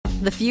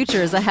The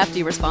future is a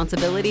hefty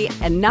responsibility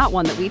and not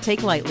one that we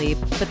take lightly,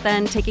 but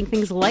then taking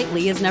things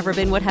lightly has never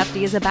been what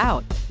Hefty is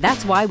about.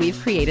 That's why we've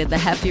created the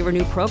Hefty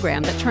Renew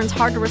program that turns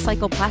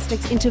hard-to-recycle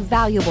plastics into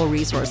valuable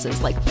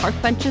resources like park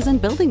benches and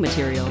building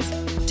materials.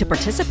 To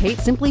participate,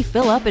 simply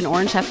fill up an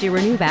orange Hefty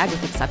Renew bag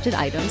with accepted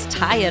items,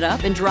 tie it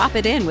up, and drop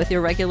it in with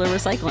your regular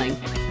recycling.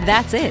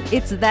 That's it.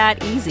 It's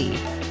that easy.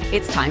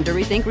 It's time to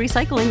rethink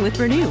recycling with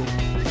Renew.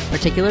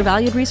 Particular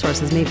valued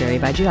resources may vary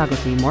by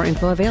geography. More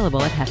info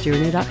available at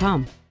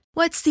heftyrenew.com.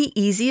 What's the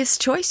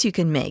easiest choice you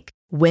can make?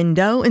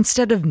 Window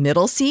instead of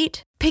middle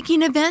seat?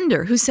 Picking a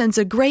vendor who sends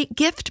a great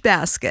gift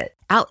basket?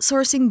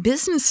 Outsourcing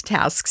business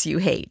tasks you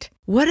hate?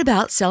 What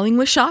about selling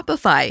with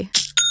Shopify?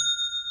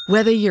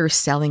 Whether you're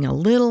selling a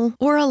little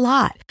or a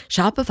lot,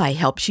 Shopify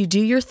helps you do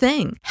your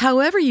thing,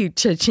 however you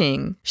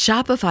cha-ching.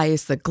 Shopify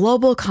is the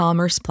global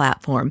commerce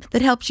platform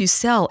that helps you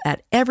sell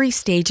at every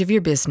stage of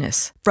your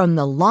business. From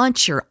the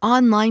launch your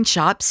online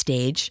shop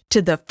stage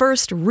to the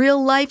first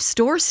real-life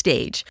store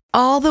stage,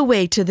 all the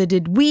way to the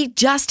did we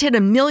just hit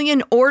 1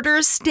 million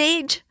orders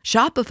stage.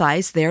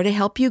 Shopify's there to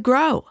help you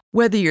grow.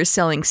 Whether you're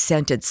selling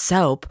scented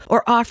soap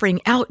or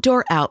offering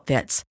outdoor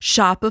outfits,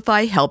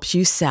 Shopify helps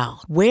you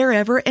sell.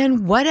 Wherever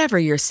and whatever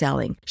you're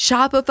selling,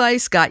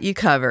 Shopify's got you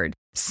covered.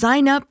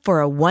 Sign up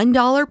for a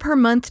 $1 per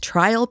month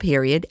trial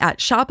period at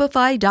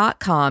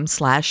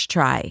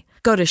shopify.com/try.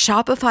 Go to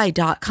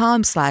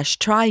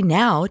shopify.com/try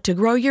now to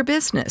grow your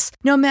business,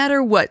 no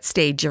matter what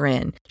stage you're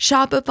in.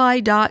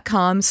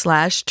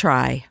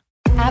 Shopify.com/try.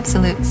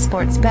 Absolute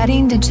sports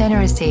betting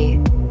degeneracy.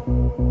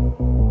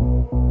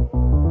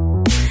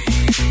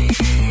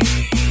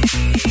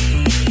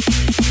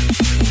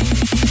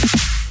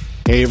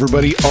 Hey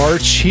everybody,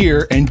 Arch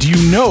here, and do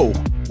you know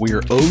where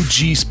your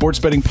OG sports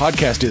betting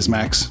podcast is,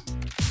 Max?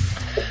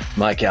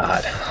 My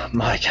God,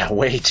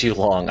 way too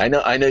long. I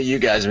know you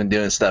guys have been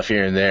doing stuff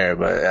here and there,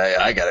 but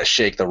I gotta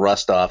shake the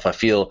rust off. I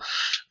feel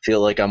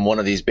like I'm one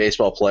of these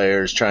baseball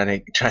players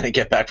trying to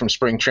get back from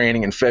spring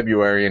training in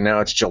February, and now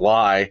it's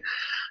July.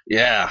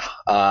 Yeah,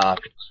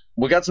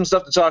 we got some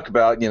stuff to talk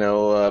about.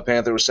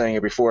 Panther was saying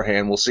it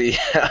beforehand. We'll see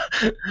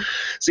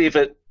if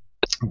it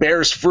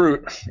bears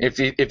fruit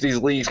if these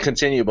leagues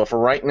continue. But for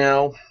right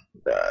now,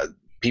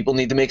 people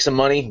need to make some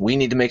money. We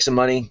need to make some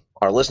money.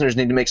 Our listeners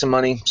need to make some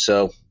money.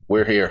 So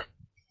we're here.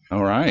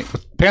 All right.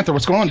 Panther,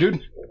 what's going on,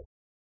 dude?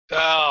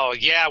 Oh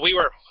yeah,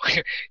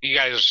 you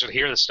guys should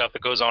hear the stuff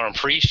that goes on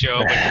pre-show.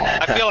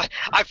 But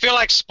I feel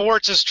like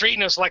sports is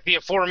treating us like the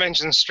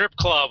aforementioned strip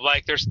club.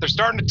 Like they're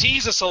starting to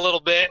tease us a little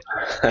bit.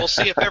 We'll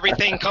see if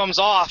everything comes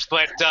off.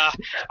 But I'm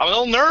a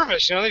little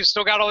nervous. They've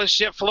still got all this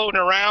shit floating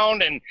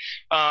around, and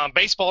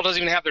baseball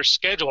doesn't even have their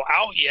schedule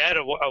out yet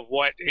of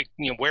what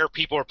where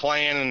people are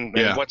playing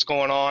and what's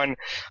going on.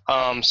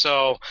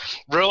 So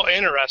real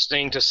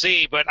interesting to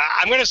see. But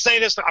I'm going to say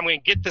this. I'm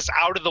going to get this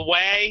out of the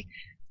way.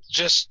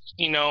 Just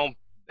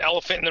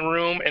elephant in the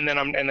room, and then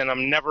I'm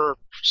never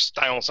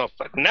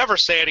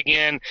say it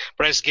again.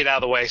 But I just get out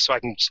of the way so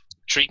I can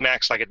treat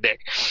Max like a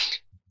dick.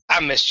 I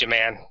missed you,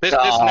 man. This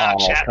not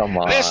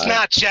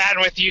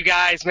chatting with you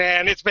guys,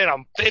 man. It's been a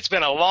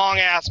long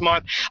ass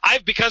month.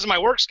 Because of my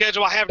work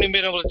schedule, I haven't even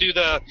been able to do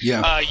the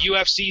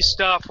UFC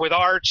stuff with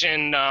Arch,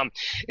 and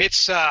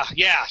So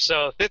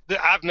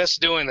I've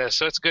missed doing this.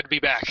 So it's good to be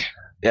back.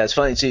 Yeah, it's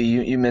funny too.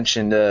 You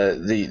mentioned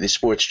the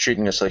sports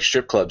treating us like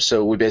strip clubs,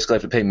 so we basically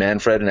have to pay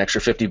Manfred an extra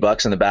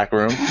 $50 in the back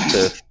room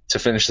to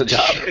finish the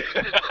job.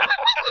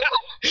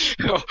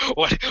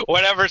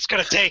 Whatever it's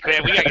gonna take,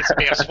 man. We gotta get some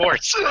damn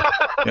sports.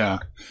 Yeah,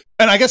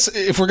 and I guess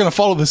if we're gonna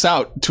follow this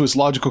out to its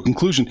logical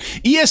conclusion,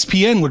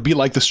 ESPN would be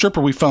like the stripper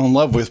we fell in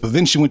love with, but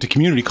then she went to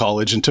community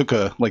college and took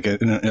a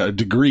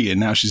degree, and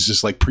now she's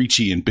just like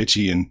preachy and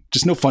bitchy and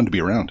just no fun to be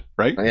around,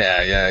 right?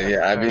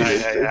 Yeah. I mean,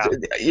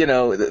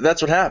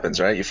 that's what happens,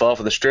 right? You fall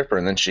for the stripper,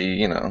 and then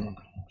she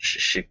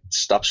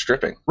stops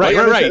stripping. Right.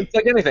 It's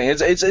like anything.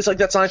 It's like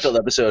that Seinfeld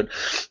episode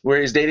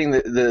where he's dating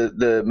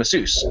the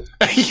masseuse who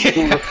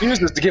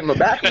refuses to give him a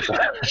back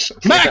massage.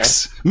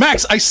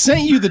 Max, I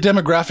sent you the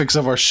demographics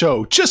of our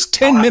show just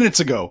 10 minutes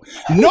ago.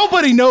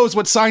 Nobody knows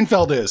what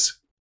Seinfeld is.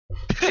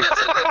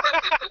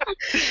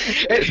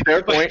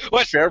 Fair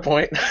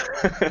point.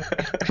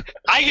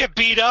 I get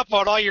beat up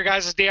on all your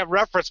guys' damn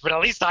reference, but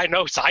at least I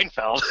know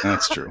Seinfeld.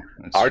 That's true.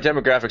 Our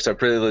demographics are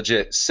pretty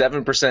legit.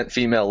 7%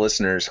 female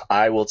listeners.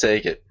 I will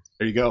take it.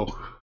 There you go.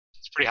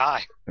 It's pretty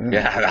high.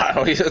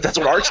 Yeah, that's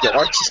what Arch did.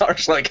 Arch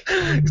he's like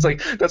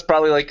that's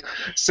probably like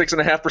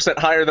 6.5%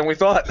 higher than we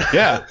thought.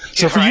 Yeah.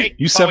 So for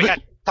you seven.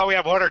 Thought we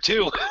have one or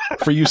two.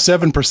 For you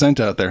 7%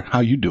 out there, how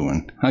you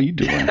doing?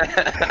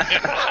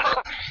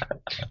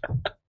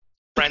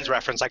 Friends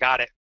reference, I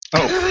got it.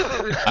 Oh,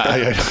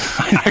 I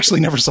actually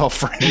never saw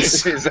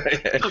Friends.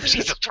 Oh,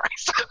 Jesus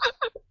Christ.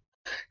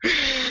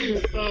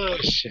 Oh,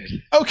 shit.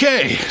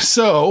 Okay,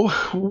 so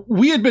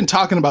we had been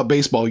talking about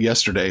baseball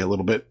yesterday a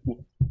little bit.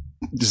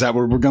 Is that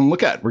what we're going to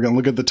look at? We're going to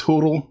look at the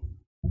total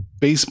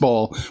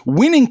baseball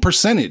winning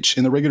percentage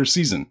in the regular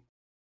season.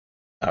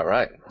 All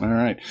right.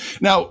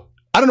 Now,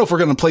 I don't know if we're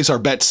going to place our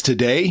bets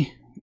today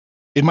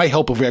It might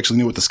help if we actually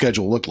knew what the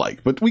schedule looked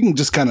like, but we can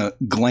just kind of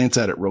glance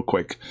at it real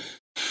quick.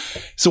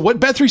 So what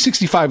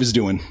Bet365 is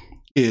doing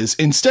is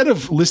instead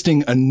of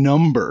listing a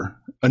number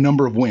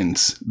of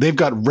wins, they've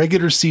got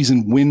regular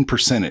season win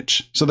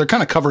percentage. So they're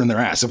kind of covering their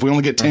ass. If we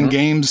only get 10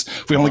 games,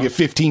 if we only get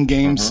 15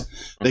 games,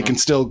 they can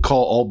still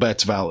call all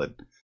bets valid.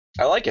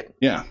 I like it.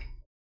 Yeah.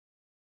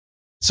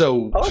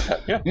 So, I like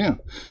that. Yeah.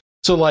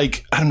 So,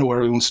 like, I don't know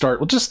where we want to start.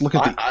 We'll just look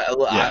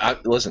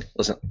at listen.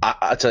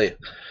 I tell you,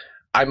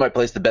 I might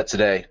place the bet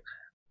today.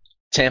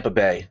 Tampa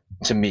Bay,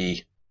 to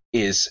me,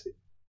 is,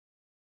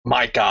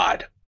 my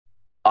God,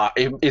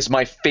 it is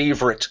my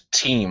favorite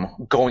team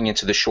going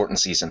into the shortened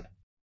season.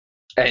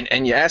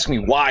 And you ask me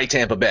why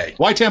Tampa Bay?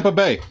 Why Tampa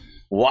Bay?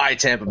 Why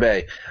Tampa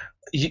Bay?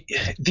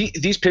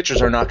 These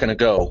pitchers are not going to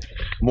go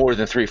more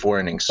than 3-4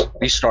 innings.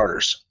 These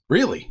starters.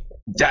 Really?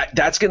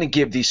 That's going to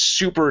give the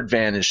super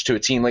advantage to a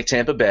team like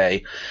Tampa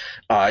Bay.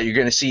 You're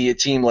going to see a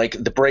team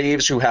like the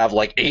Braves who have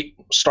like 8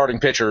 starting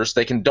pitchers.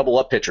 They can double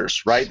up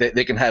pitchers, right?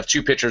 They can have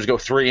 2 pitchers go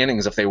 3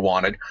 innings if they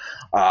wanted.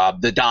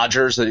 The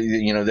Dodgers,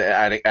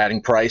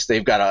 adding Price,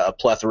 they've got a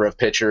plethora of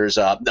pitchers.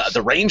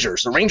 The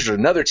Rangers are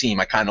another team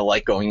I kind of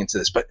like going into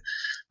this. But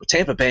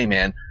Tampa Bay,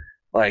 man,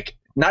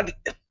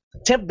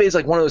 Tampa Bay is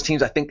like one of those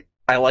teams I think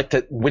I like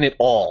to win it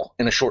all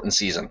in a shortened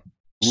season.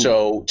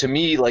 So to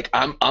me, like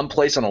I'm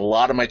placing a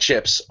lot of my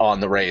chips on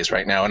the Rays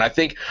right now, and I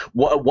think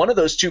one of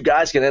those 2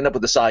 guys can end up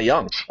with the Cy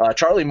Young.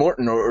 Charlie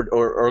Morton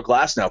or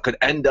Glasnow could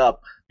end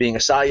up being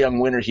a Cy Young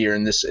winner here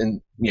in this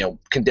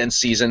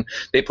condensed season.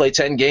 They play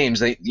 10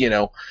 games. They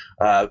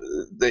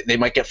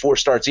might get 4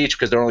 starts each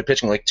because they're only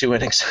pitching like 2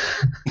 innings.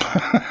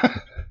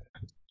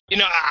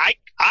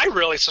 I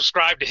really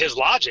subscribe to his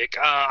logic.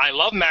 I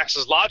love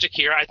Max's logic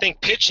here. I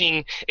think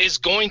pitching is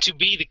going to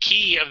be the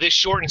key of this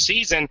shortened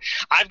season.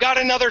 I've got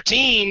another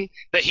team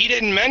that he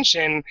didn't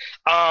mention.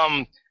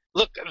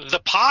 Look, the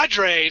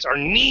Padres are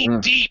knee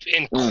deep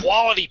in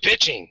quality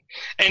pitching,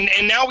 and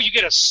now you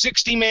get a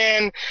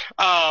 60-man,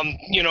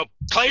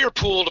 player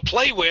pool to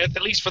play with,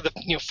 at least for the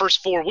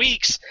first 4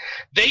 weeks.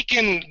 They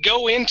can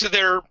go into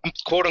their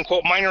quote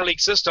unquote minor league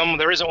system.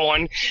 There isn't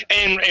one,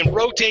 and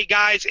rotate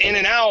guys in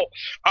and out.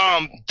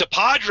 The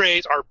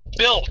Padres are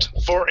built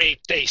for a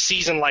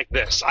season like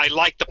this. I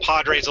like the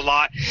Padres a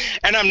lot,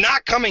 and I'm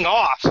not coming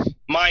off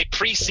my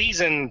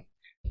preseason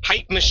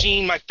hype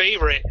machine, my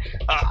favorite.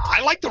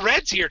 I like the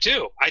Reds here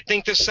too. I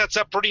think this sets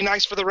up pretty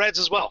nice for the Reds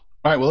as well.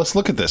 All right, well, let's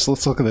look at this.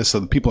 Let's look at this so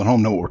the people at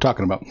home know what we're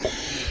talking about.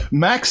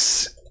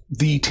 Max,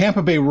 the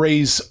Tampa Bay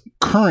Rays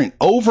current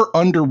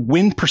over-under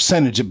win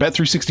percentage at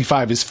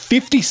Bet365 is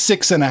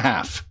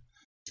 56.5.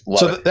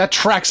 So that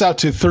tracks out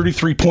to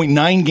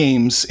 33.9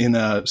 games in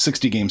a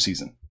 60-game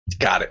season.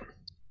 Got it.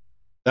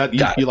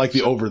 You like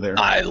the over there?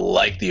 I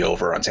like the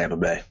over on Tampa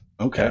Bay.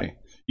 Okay. Yeah.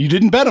 You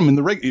didn't bet them in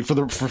the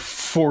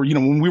for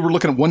when we were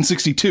looking at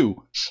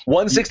 162.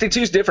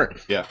 162 is different.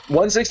 Yeah.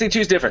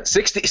 162 is different.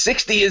 60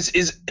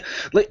 is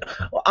like,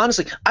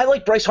 honestly, I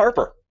like Bryce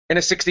Harper in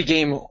a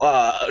 60-game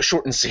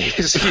shortened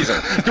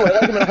season. Do I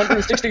like him at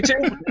 162?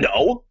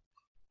 No.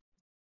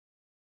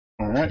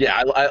 All right.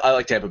 Yeah, I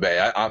like Tampa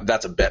Bay.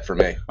 That's a bet for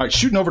me. All right,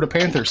 shooting over to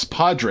Panthers,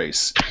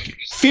 Padres,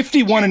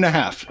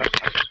 51.5.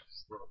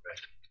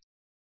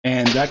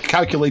 And that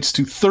calculates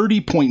to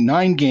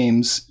 30.9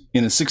 games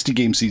in a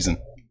 60-game season.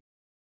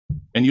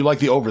 And you like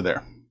the over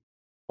there?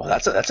 Well,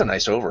 that's a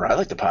nice over. I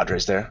like the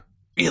Padres there.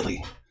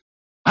 Really?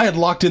 I had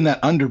locked in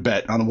that under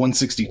bet on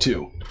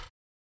 162.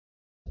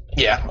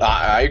 Yeah,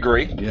 I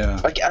agree.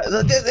 Yeah.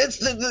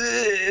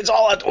 It's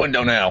all out the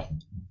window now.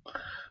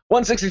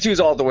 162 is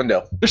all out the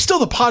window. They're still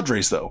the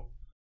Padres, though.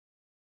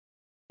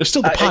 They're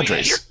still the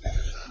Padres.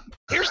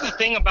 Here's the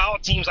thing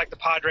about teams like the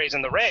Padres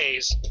and the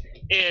Rays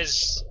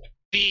is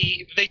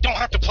they don't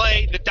have to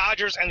play the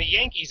Dodgers and the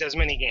Yankees as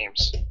many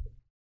games.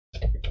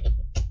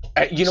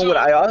 You know what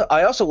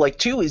I also like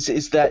too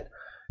is that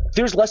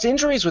there's less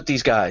injuries with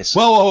these guys.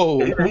 Well,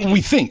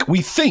 we think.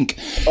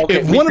 Okay,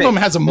 if one of them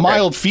has a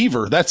mild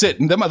fever, that's it.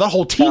 The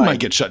whole team might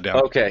get shut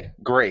down. Okay,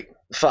 great.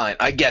 Fine.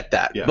 I get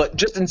that. Yeah. But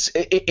just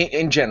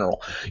in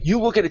general, you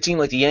look at a team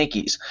like the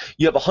Yankees,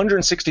 you have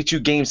 162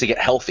 games to get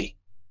healthy.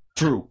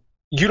 True.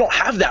 You don't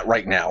have that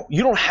right now.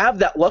 You don't have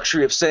that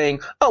luxury of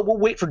saying, oh, we'll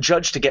wait for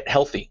Judge to get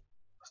healthy.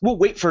 We'll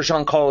wait for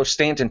Giancarlo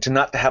Stanton to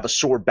not to have a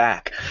sore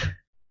back.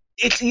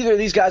 It's either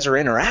these guys are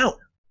in or out.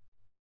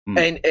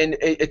 And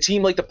a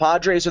team like the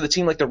Padres or the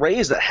team like the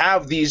Rays that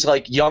have these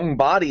like young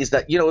bodies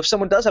that, if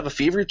someone does have a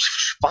fever,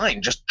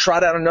 fine, just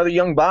trot out another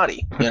young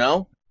body,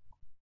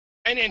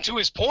 And to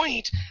his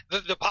point,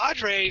 the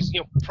Padres,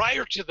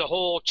 prior to the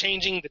whole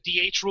changing the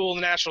DH rule in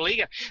the National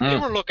League, they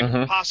were looking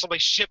to possibly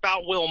ship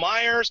out Will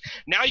Myers.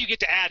 Now you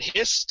get to add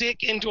his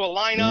stick into a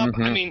lineup.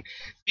 I mean,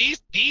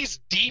 these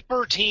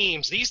deeper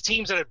teams, these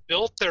teams that have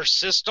built their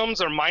systems,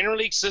 their minor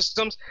league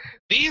systems,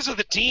 these are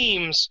the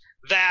teams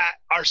that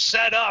are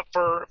set up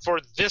for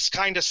this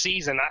kind of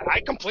season.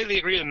 I completely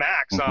agree with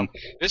Max.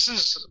 This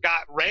has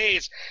got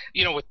Rays,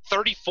 with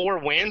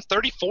 34 wins,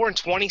 34 and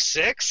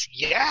 26.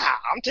 Yeah,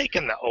 I'm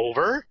taking the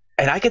over.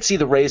 And I could see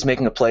the Rays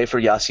making a play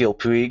for Yasiel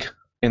Puig.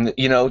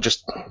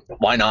 Just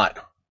why not?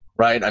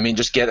 right? I mean,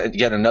 just get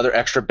another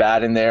extra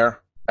bat in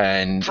there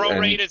and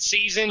prorated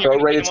season,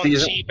 prorated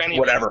season,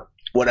 anyway.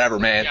 Whatever,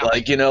 man. Yeah.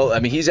 Like, I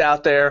mean, he's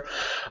out there.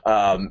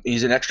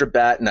 He's an extra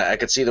bat, and I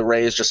could see the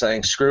Rays just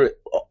saying, "Screw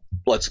it,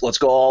 let's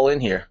go all in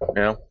here."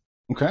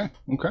 Okay.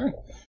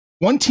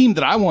 One team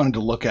that I wanted to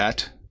look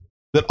at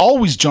that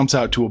always jumps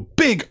out to a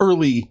big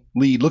early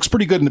lead, looks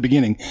pretty good in the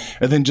beginning,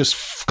 and then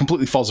just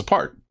completely falls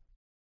apart.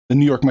 The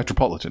New York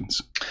Metropolitans.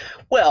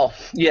 Well,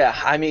 yeah.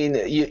 I mean,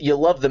 you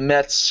love the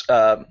Mets.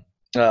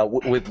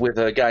 With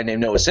a guy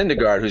named Noah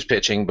Syndergaard who's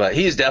pitching, but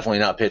he's definitely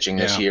not pitching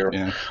this year.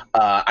 Yeah.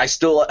 I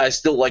still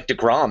like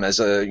DeGrom as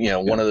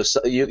one of those.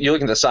 You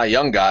look at the Cy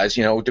Young guys.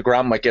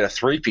 DeGrom might get a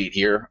three-peat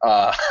here,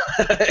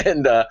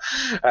 and a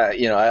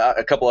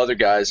couple other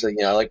guys.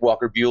 I like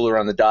Walker Buehler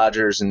on the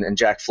Dodgers and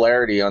Jack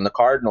Flaherty on the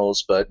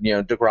Cardinals. But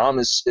DeGrom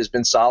has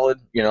been solid.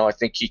 I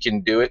think he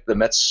can do it. The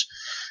Mets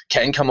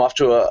can come off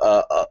to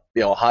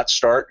a hot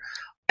start,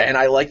 and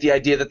I like the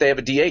idea that they have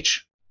a DH.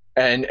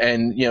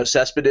 And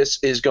Cespedes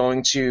is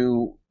going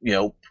to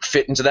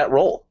fit into that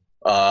role.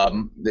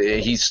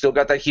 He's still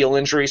got that heel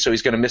injury, so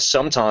he's going to miss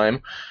some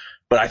time.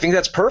 But I think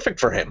that's perfect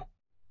for him.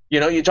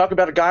 You talk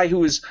about a guy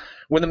who is,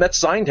 when the Mets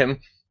signed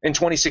him in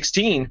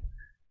 2016,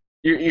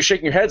 you're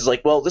shaking your heads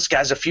like, well, this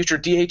guy's a future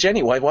DH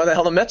anyway. Why the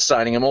hell the Mets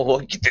signing him?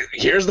 Well,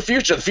 here's the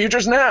future. The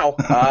future's now.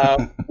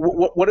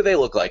 What do they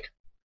look like?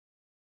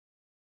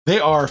 They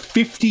are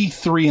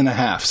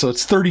 53.5, so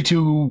it's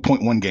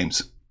 32.1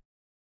 games.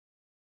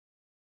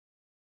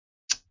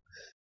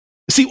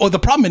 See, well, the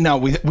problem now,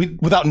 we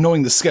without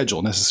knowing the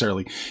schedule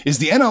necessarily, is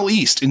the NL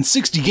East in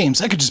 60 games.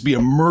 That could just be a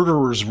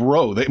murderer's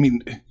row. They're going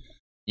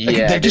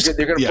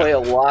to play a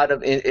lot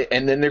of,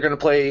 and then they're going to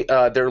play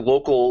their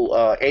local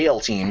AL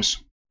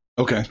teams.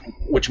 Okay.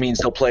 Which means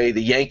they'll play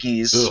the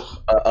Yankees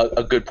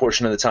a good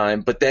portion of the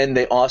time, but then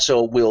they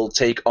also will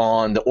take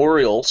on the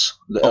Orioles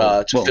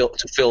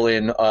to fill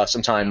in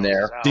some time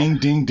there. Ding,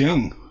 ding,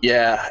 ding.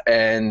 Yeah,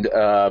 and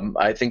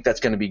I think that's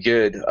going to be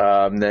good.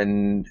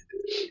 Then,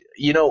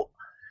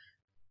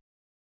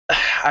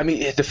 I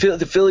mean,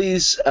 the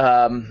Phillies,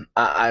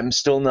 I'm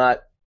still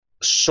not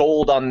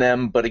sold on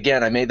them. But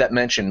again, I made that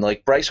mention.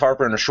 Like Bryce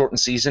Harper in a shortened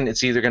season,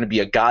 it's either going to be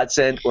a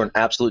godsend or an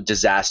absolute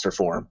disaster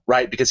for him,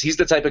 right? Because he's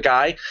the type of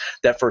guy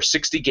that for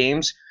 60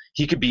 games,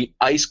 he could be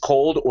ice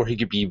cold or he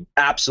could be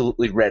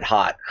absolutely red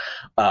hot.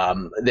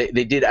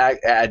 They did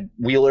add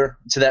Wheeler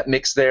to that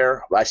mix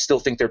there. I still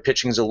think their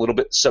pitching is a little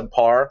bit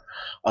subpar.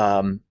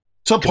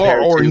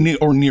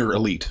 Subpar or near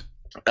elite.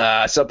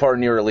 Subpar,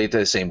 near elite,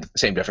 the same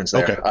difference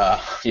there.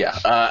 Okay.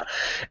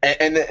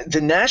 And the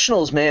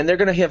Nationals, man, they're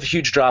going to have a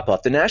huge drop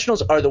off. The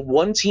Nationals are the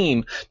one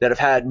team that have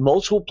had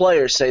multiple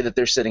players say that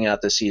they're sitting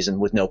out this season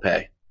with no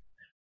pay.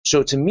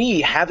 So to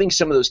me, having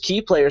some of those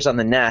key players on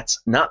the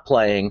Nats not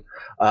playing,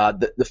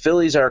 the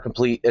Phillies are a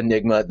complete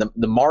enigma.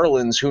 The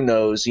Marlins, who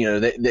knows?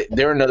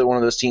 They're another one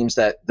of those teams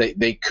that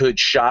they could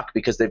shock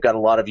because they've got a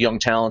lot of young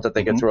talent that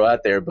they can throw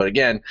out there. But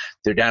again,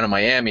 they're down in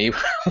Miami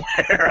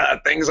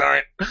where things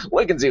aren't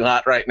looking too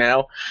hot right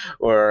now.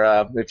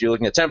 Or if you're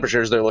looking at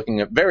temperatures, they're looking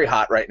at very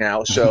hot right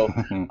now. So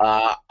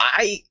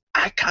I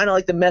kind of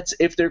like the Mets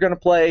if they're going to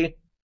play.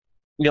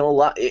 A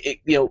lot.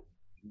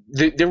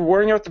 They're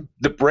worrying about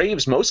the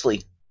Braves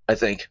mostly. I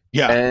think,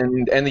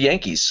 and the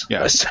Yankees.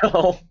 Yeah.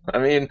 So, I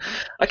mean,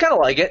 I kind of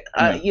like it.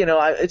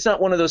 Yeah. It's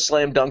not one of those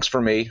slam dunks for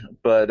me,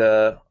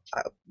 but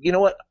you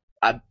know what?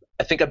 I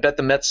think I bet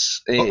the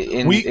Mets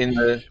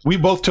we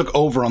both took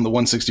over on the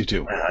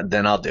 162.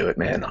 Then I'll do it,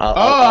 man.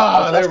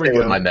 I'll there we go.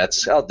 With my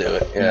Mets, I'll do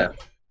it. Yeah.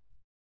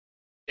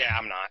 Yeah,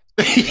 I'm not.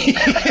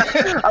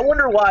 I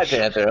wonder why,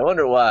 Panther. I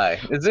wonder why.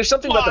 Is there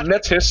something about the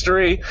Mets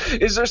history?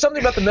 Is there something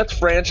about the Mets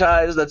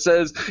franchise that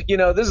says,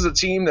 this is a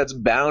team that's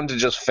bound to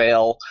just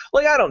fail?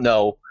 Like, I don't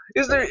know.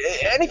 Is there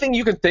anything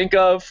you can think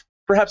of?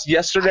 Perhaps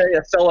yesterday,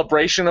 a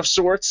celebration of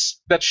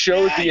sorts that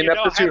showed the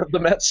ineptitude of the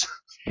Mets?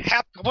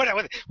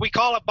 We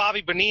call it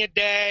Bobby Bonilla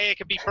Day. It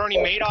could be Bernie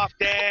Madoff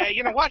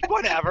Day.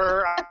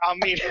 Whatever. I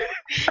mean,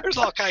 there's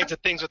all kinds of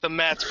things with the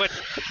Mets. But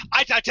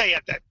I tell you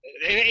that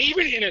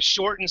even in a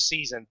shortened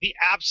season, the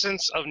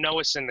absence of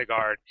Noah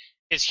Syndergaard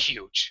is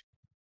huge.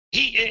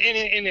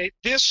 In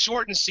this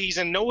shortened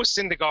season, Noah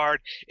Syndergaard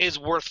is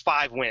worth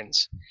 5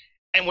 wins.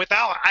 And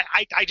without,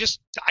 I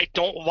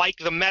don't like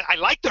the Met. I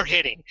like their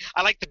hitting.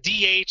 I like the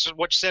DH,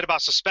 what you said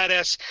about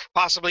Cespedes,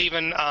 possibly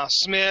even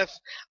Smith.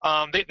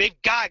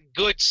 They've got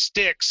good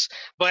sticks,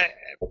 but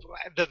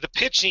the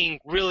pitching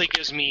really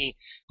gives me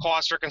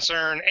cause for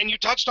concern. And you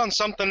touched on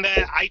something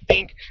that I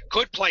think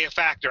could play a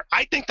factor.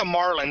 I think the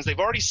Marlins, they've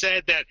already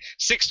said that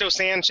Sixto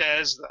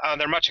Sanchez,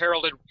 their much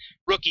heralded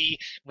rookie,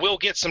 will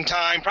get some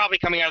time, probably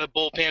coming out of the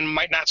bullpen,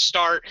 might not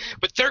start,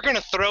 but they're going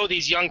to throw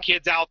these young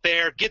kids out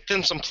there, get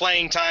them some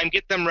playing time,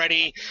 get them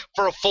ready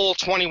for a full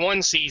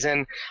 21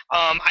 season.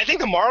 I think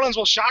the Marlins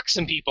will shock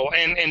some people.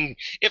 And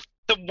if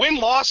the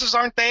win-losses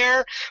aren't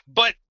there,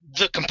 but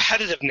the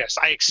competitiveness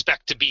I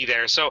expect to be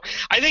there. So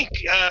I think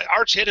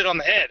Arch hit it on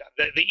the head.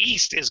 The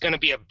East is going to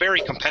be a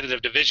very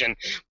competitive division,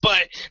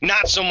 but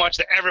not so much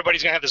that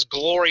everybody's going to have this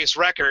glorious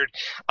record.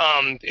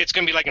 It's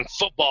going to be like in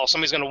football.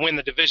 Somebody's going to win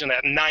the division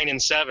at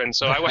 9-7.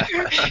 So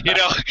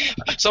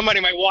somebody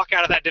might walk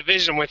out of that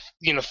division with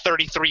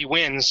 33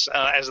 wins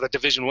as the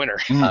division winner.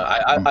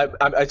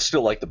 I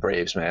still like the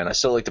Braves, man. I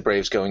still like the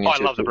Braves going into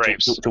I love the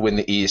Braves. to win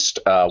the East.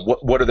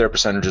 What are their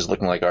percentages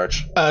looking like,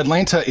 Arch?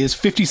 Atlanta is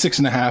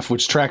 56.5,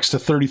 which tracks to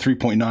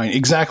 33.9,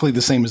 exactly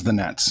the same as the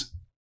Nets.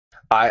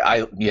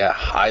 I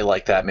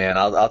like that, man.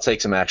 I'll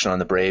take some action on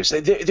the Braves.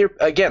 They're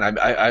again,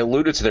 I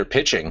alluded to their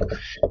pitching,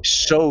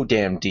 so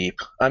damn deep.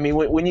 I mean,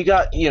 when you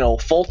got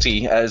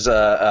Fulte as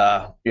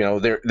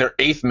their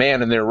eighth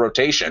man in their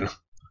rotation,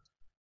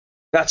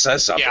 that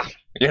says something. Yeah.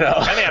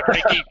 And they had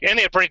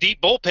a pretty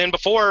deep bullpen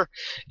before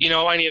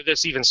any of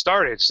this even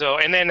started. So,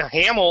 and then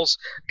Hamels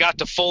got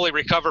to fully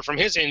recover from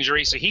his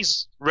injury, so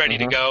he's ready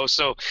to go.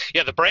 So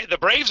yeah, the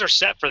Braves are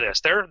set for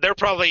this. They're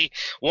probably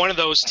one of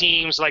those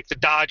teams like the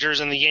Dodgers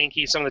and the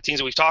Yankees, some of the teams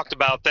that we've talked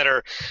about that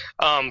are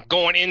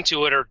going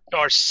into it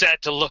are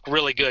set to look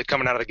really good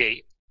coming out of the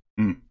gate.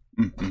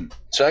 Mm-hmm.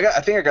 So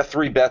I think I got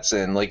 3 bets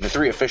in. Like the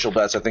 3 official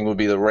bets, I think would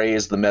be the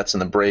Rays, the Mets,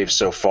 and the Braves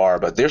so far.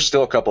 But there's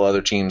still a couple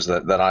other teams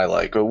that I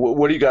like.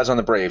 What are you guys on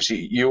the Braves?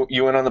 You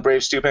in on the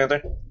Braves too,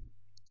 Panther?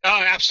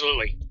 Oh,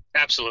 absolutely.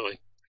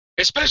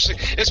 Especially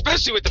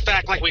with the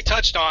fact, like we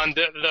touched on,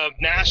 the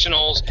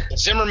Nationals.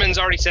 Zimmerman's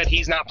already said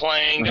he's not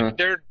playing. Mm-hmm.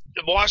 They're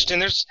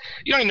Washington.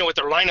 You don't even know what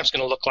their lineup's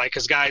going to look like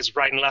because guys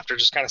right and left are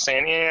just kind of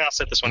saying, "Yeah, I'll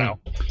sit this one out."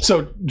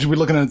 So, we're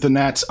looking at the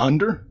Nats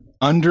under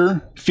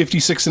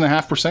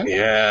 56.5%.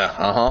 Yeah.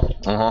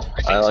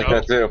 I like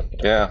that too.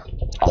 Yeah.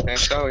 I think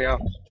so. Yeah.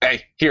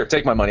 Hey, here,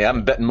 take my money. I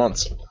haven't bet in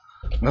months.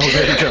 Oh,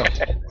 there you go.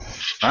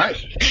 All right.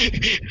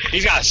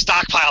 He's got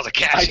stockpiles of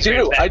cash. I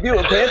do. And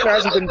Panther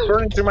hasn't been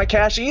burning through my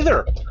cash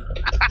either.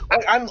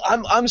 I'm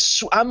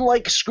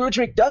like Scrooge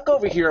McDuck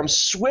over here. I'm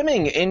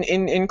swimming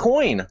in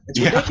coin. It's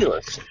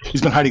ridiculous.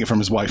 He's been hiding it from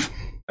his wife.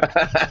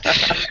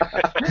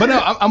 But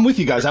no, I'm with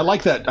you guys. I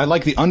like that. I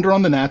like the under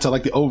on the Nats. I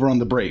like the over on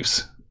the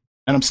Braves.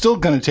 And I'm still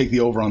going to take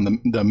the over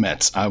on the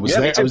Mets. I was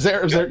there.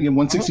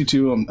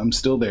 162. I'm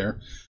still there.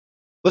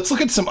 Let's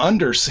look at some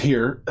unders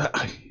here.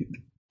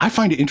 I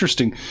find it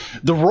interesting.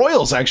 The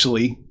Royals,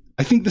 actually,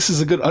 I think this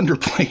is a good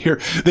underplay here.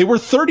 They were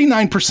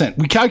 39%.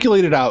 We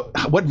calculated out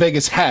what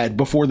Vegas had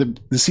before the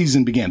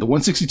season began, the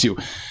 162.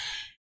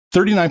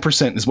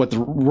 39% is what the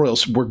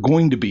Royals were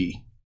going to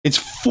be. It's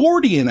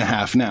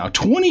 40.5 now,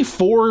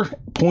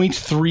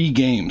 24.3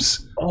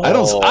 games.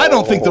 Oh. I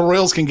don't think the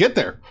Royals can get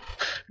there.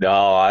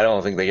 No, I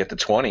don't think they get to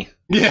 20.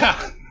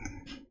 Yeah.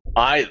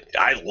 I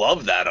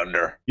love that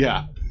under.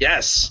 Yeah.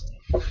 Yes.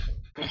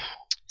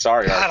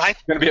 Sorry,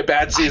 it's going to be a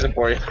bad season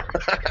for you.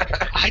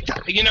 I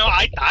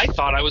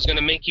thought I was going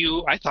to make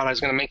you. I thought I was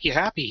going to make you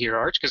happy here,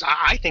 Arch, because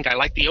I think I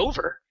like the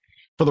over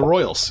for the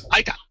Royals.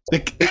 The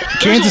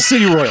Kansas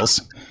City Royals.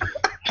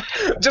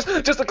 Just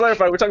to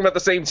clarify, we're talking about the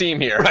same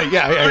team here. Right?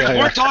 Yeah.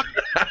 We're talking.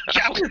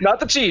 Not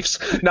the Chiefs.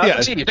 Not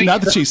the Chiefs.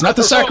 Not the Chiefs. Not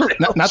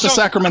the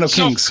Sacramento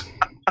Kings.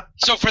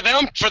 So for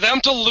them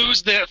to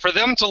lose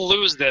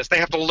this, they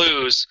have to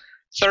lose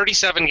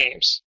 37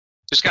 games.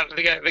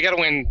 They got to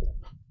win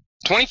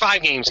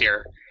 25 games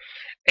here,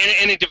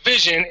 in a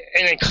division,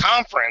 in a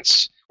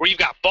conference where you've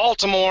got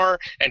Baltimore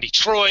and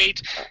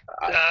Detroit.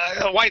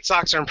 The White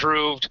Sox are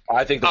improved.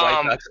 I think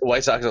the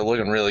White Sox are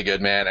looking really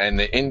good, man. And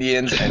the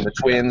Indians and the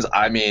Twins,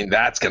 I mean,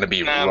 that's going to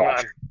be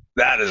rough.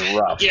 That is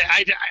rough. Yeah,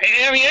 I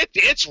mean,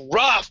 it's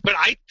rough, but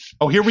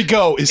Oh, here we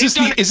go. Is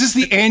this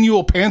the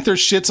annual Panther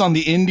shits on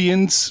the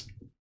Indians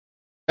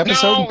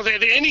episode? No,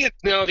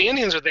 the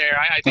Indians are there.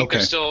 I think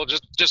they're still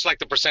just like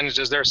the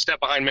percentages. They're a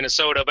step behind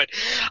Minnesota. But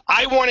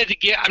I'm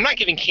not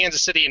giving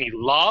Kansas City any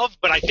love,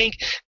 but I think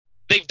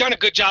they've done a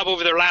good job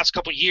over their last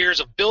couple of years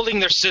of building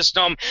their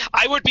system.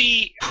 I would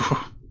be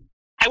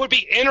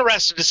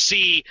interested to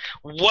see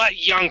what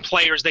young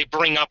players they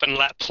bring up and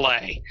let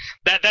play.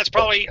 That's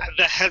probably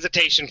the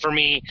hesitation for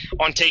me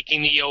on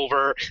taking the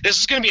over. This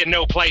is going to be a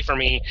no play for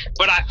me,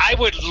 but I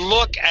would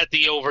look at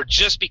the over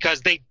just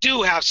because they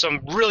do have some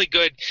really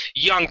good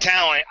young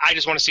talent. I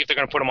just want to see if they're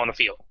going to put them on the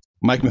field.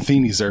 Mike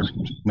Matheny's their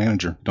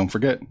manager. Don't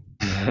forget.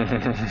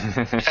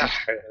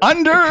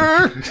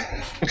 Under.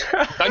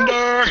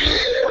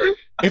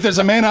 If there's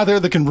a man out there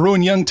that can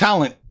ruin young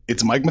talent,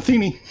 it's Mike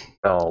Matheny.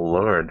 Oh,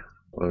 Lord.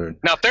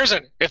 Now, if there's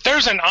an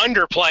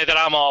underplay that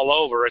I'm all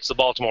over, it's the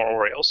Baltimore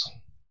Orioles.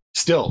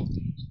 Still,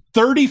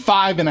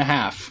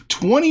 35.5,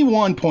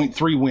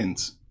 21.3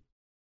 wins.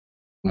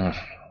 I'm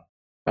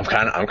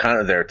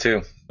kind of there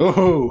too.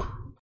 Oh,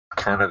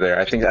 kind of there.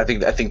 I think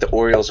the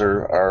Orioles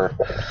are.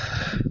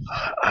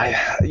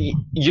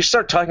 You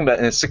start talking about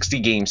in a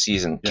 60-game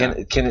season.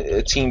 Can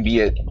a team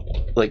be a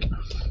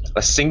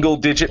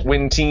single-digit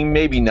win team?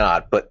 Maybe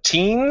not, but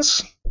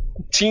teens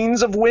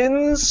of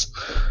wins.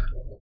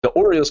 The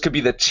Orioles could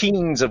be the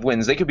teens of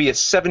wins. They could be a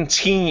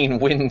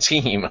 17-win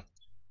team.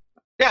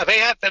 Yeah, they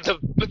have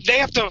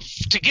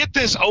to get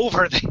this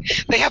over.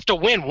 They have to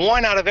win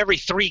 1 out of every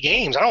 3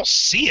 games. I don't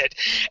see it.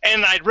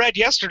 And I read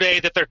yesterday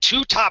that their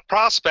 2 top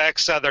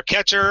prospects, their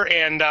catcher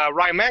and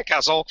Ryan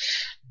Mountcastle,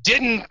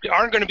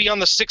 aren't going to be on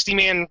the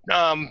 60-man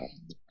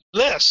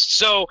list.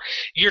 So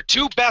your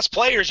 2 best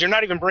players, you're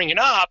not even bringing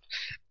up.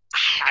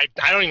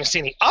 I don't even see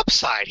any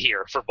upside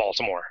here for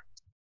Baltimore.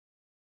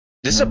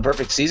 This is a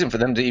perfect season for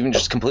them to even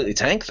just completely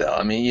tank, though.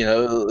 I mean,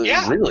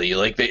 really,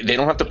 like they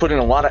don't have to put in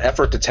a lot of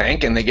effort to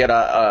tank, and they get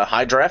a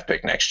high draft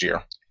pick next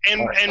year.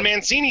 And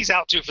Mancini's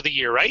out too for the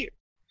year, right?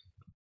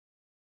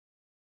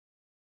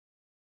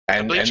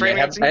 And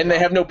they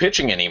have no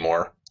pitching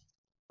anymore.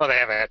 Well, they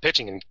haven't had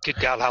pitching in good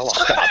God how long?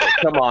 Stop it.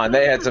 Come on,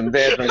 they had some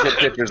good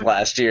pitchers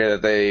last year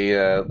that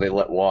they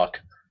let walk.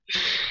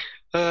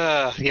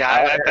 I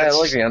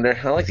like the under.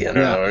 I like the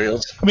under. Yeah. The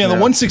Orioles. I mean, on the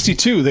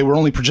 162, they were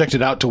only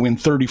projected out to win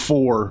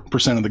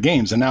 34% of the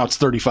games, and now it's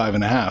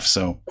 35.5.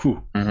 So,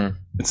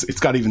 it's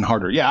got even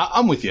harder. Yeah,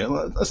 I'm with you.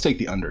 Let's take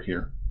the under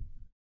here.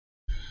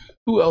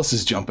 Who else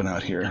is jumping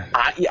out here?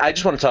 I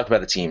just want to talk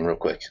about a team real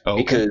quick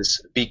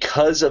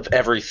because of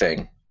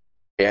everything.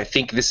 I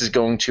think this is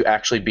going to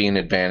actually be an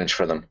advantage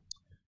for them.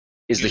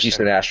 Is the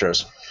Houston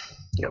Astros?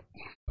 Yep.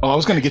 Oh, I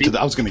was going to get to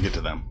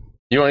them.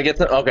 You want to get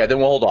them? Okay, then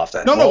we'll hold off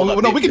then. No,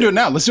 we can do it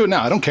now. Let's do it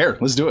now. I don't care.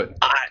 Let's do it.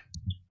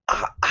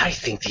 I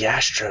think the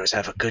Astros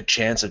have a good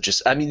chance of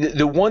just – I mean,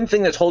 the one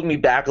thing that's holding me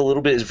back a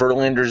little bit is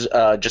Verlander's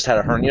just had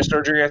a hernia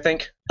surgery, I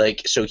think.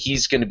 So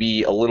he's going to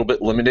be a little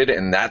bit limited,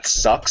 and that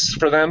sucks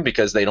for them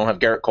because they don't have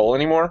Garrett Cole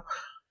anymore.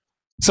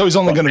 So he's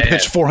only going to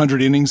pitch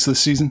 400 innings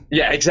this season?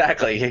 Yeah,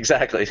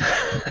 exactly.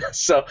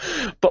 So,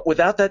 but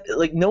without that,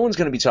 no one's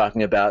going to be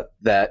talking about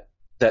that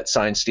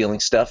sign stealing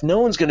stuff. No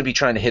one's going to be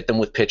trying to hit them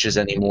with pitches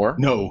anymore.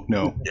 No.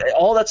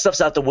 All that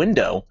stuff's out the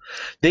window.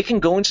 They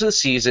can go into the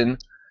season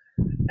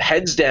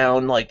heads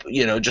down,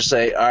 just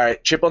say, all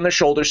right, chip on their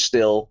shoulders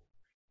still.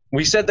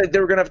 We said that they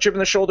were going to have a chip on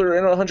their shoulder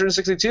in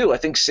 162. I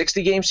think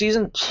 60-game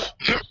season.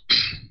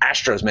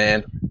 Astros,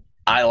 man.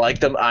 I like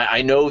them.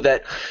 I know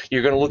that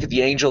you're going to look at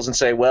the Angels and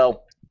say,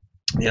 well,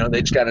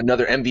 they just got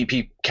another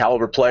MVP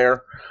caliber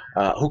player.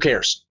 Who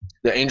cares?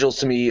 The Angels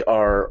to me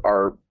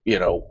are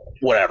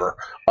whatever.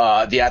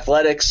 The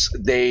Athletics,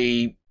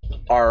 they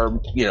are,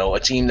 a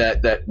team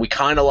that we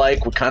kind of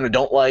like, we kind of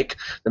don't like.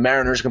 The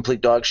Mariners are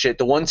complete dog shit.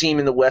 The one team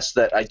in the West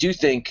that I do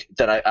think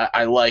that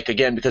I like,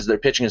 again, because of their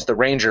pitching, is the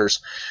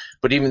Rangers.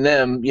 But even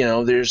them,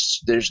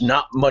 there's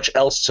not much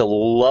else to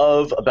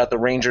love about the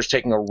Rangers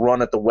taking a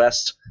run at the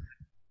West.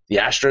 The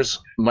Astros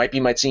might be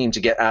my team to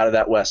get out of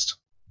that West.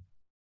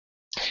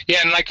 Yeah,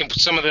 and like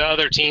some of the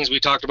other teams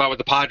we talked about with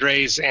the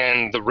Padres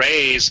and the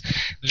Rays,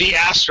 the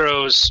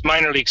Astros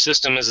minor league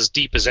system is as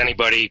deep as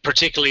anybody,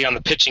 particularly on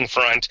the pitching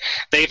front.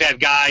 They've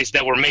had guys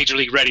that were major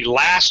league ready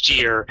last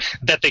year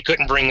that they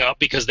couldn't bring up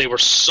because they were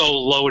so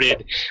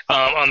loaded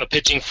on the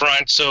pitching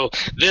front. So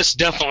this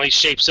definitely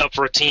shapes up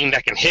for a team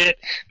that can hit,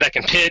 that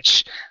can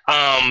pitch.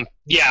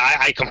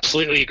 I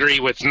completely agree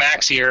with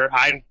Max here.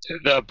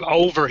 The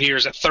over here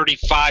is at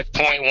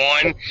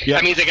 35.1. Yeah.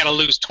 That means they got to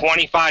lose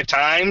 25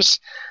 times.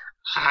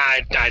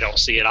 I don't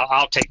see it.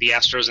 I'll take the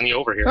Astros in the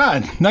over here.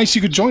 Nice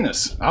you could join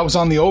us. I was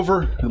on the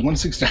over at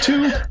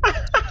 162.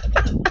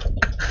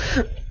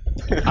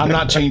 I'm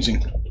not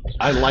changing.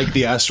 I like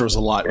the Astros a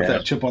lot with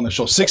that chip on the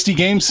shoulder. 60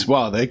 games?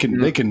 Wow, they can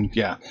keep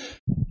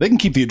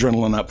the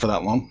adrenaline up for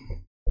that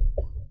long.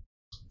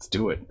 Let's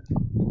do it.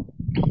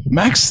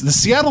 Max, the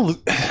Seattle,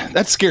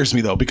 that scares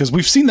me though, because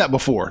we've seen that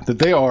before, that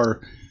they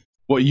are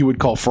what you would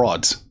call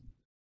frauds.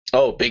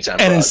 Oh, big time!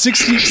 And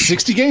fraud. in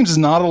 60 games is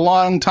not a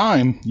long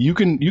time. You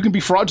can be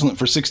fraudulent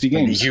for 60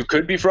 games. You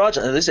could be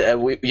fraudulent.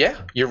 Listen,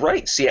 you're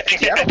right.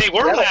 Seattle, they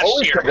were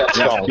last year.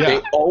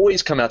 They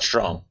always come out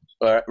strong,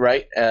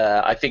 right?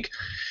 I think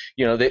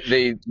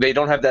they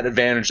don't have that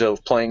advantage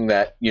of playing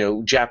that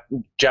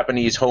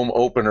Japanese home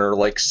opener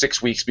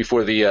 6 weeks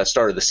before the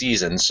start of the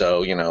season.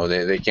 So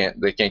they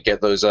can't get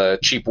those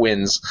cheap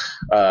wins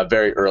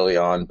very early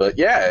on. But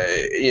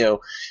they're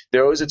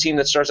always a team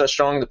that starts out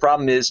strong. The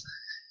problem is,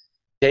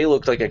 they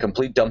looked like a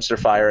complete dumpster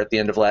fire at the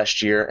end of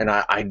last year,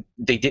 and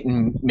they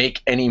didn't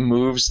make any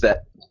moves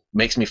that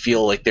makes me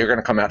feel like they're going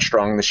to come out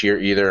strong this year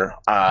either.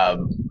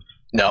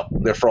 No,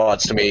 they're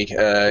frauds to me.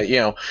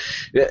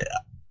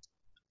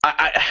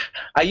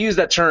 I use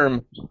that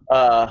term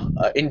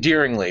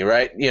endearingly,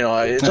 right?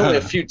 It's only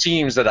a few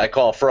teams that I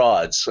call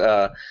frauds.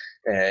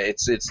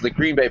 It's the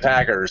Green Bay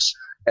Packers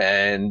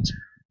and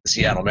the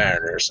Seattle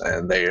Mariners,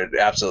 and they're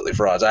absolutely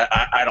frauds.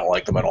 I don't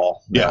like them at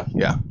all. Yeah.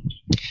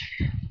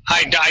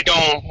 I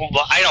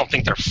don't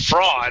think they're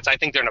frauds. I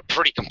think they're in a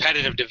pretty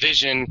competitive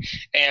division,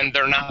 and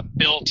they're not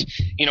built,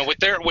 with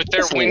their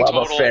win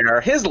total.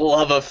 His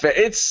love affair.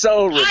 It's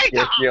so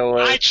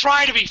ridiculous. I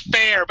try to be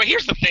fair, but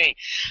here's the thing: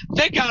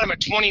 they got him at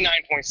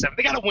 29.7.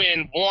 They got to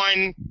win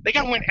one. They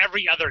got to win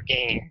every other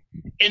game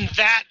in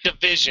that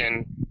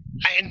division.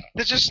 And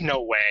there's just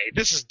no way.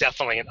 This is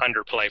definitely an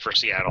underplay for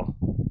Seattle.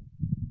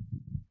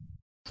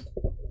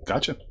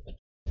 Gotcha.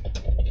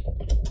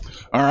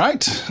 All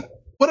right.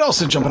 What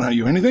else is jumping out at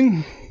you?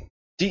 Anything?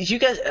 Do you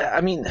guys?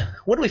 I mean,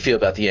 what do we feel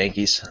about the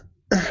Yankees?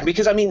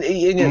 Because I mean,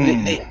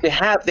 they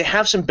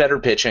have some better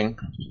pitching,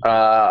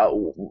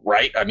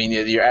 right? I mean,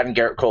 you're adding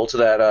Garrett Cole to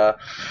that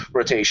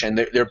rotation.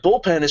 Their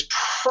bullpen is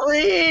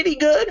pretty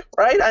good,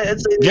 right?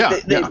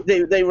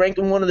 They rank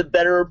in one of the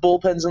better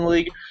bullpens in the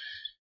league.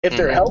 If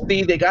they're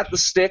healthy, they got the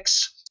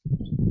sticks.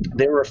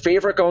 They were a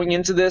favorite going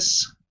into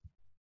this,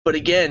 but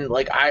again,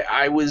 like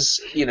I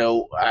was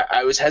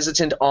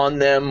hesitant on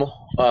them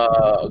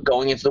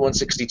going into the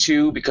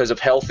 162 because of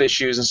health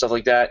issues and stuff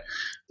like that.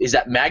 Is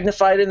that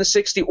magnified in the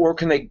 60, or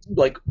can they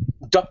like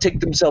duct tape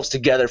themselves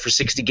together for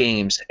 60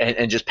 games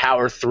and just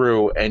power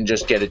through and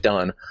just get it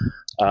done?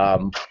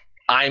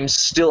 I'm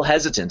still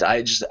hesitant.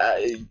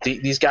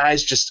 These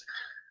guys just,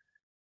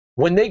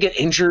 when they get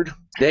injured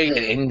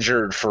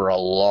for a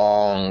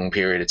long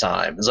period of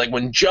time. It's like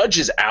when Judge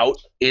is out,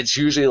 it's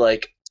usually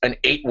like an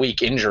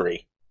 8-week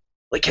injury.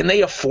 Like, can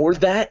they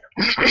afford that?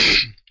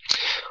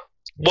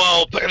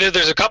 Well,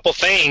 there's a couple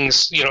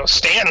things.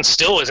 Stanton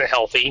still isn't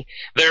healthy.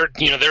 They're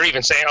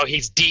even saying, oh,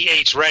 he's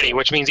DH ready,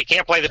 which means he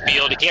can't play the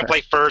field, he can't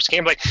play first,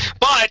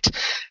 But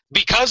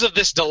because of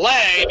this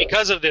delay,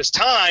 because of this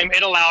time,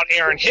 it allowed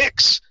Aaron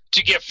Hicks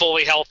to get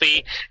fully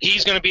healthy.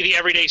 He's going to be the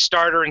everyday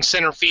starter in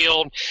center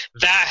field.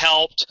 That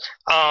helped.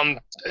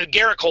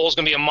 Garrett Cole is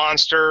going to be a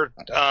monster.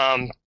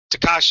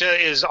 Takasha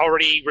is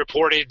already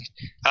reported.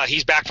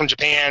 He's back from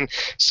Japan.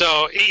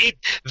 So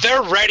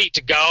they're ready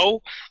to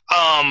go.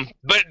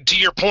 But to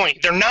your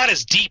point, they're not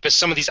as deep as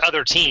some of these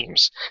other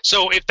teams.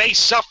 So if they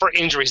suffer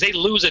injuries, they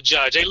lose a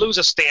Judge, they lose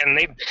a Stanton,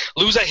 they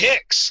lose a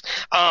Hicks,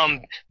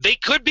 they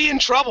could be in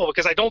trouble,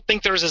 because I don't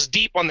think they're as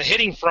deep on the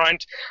hitting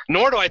front,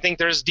 nor do I think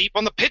they're as deep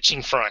on the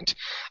pitching front.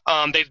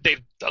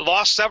 They've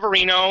lost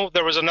Severino.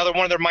 There was another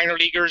one of their minor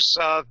leaguers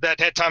that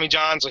had Tommy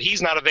John, so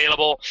he's not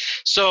available.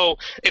 So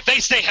if they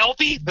stay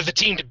healthy, they're the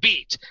team to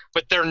beat,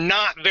 but they're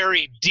not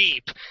very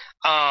deep.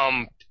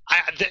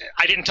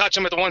 I didn't touch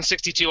them at the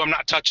 162. I'm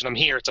not touching them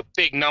here. It's a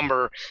big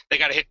number. They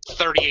got to hit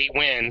 38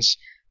 wins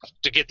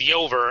to get the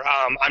over.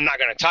 I'm not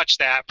going to touch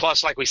that.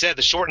 Plus, like we said,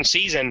 the shortened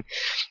season,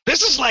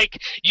 this is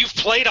like you've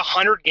played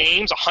 100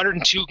 games,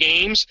 102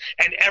 games,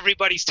 and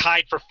everybody's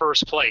tied for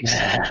first place.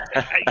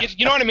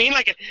 You know what I mean?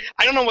 Like,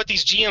 I don't know what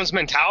these GMs'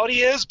 mentality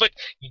is, but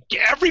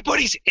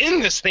everybody's in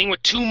this thing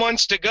with 2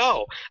 months to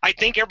go. I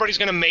think everybody's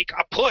going to make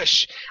a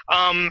push,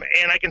 and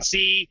I can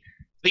see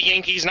the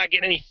Yankees not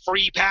getting any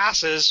free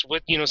passes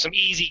with some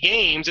easy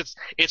games.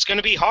 It's going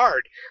to be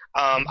hard.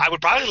 I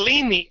would probably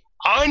lean the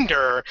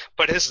under,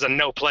 but this is a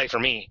no play for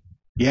me.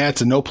 Yeah,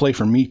 it's a no play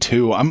for me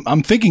too.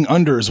 I'm thinking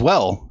under as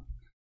well,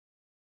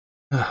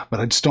 but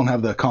I just don't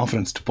have the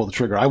confidence to pull the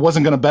trigger. I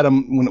wasn't going to bet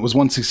them when it was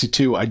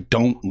 162. I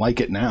don't like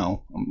it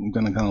now. I'm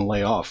going to kind of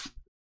lay off.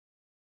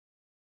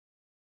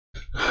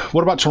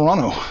 What about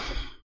Toronto?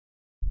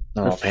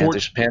 Oh,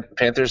 Panthers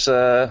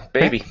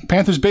baby.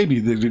 Panthers baby.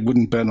 They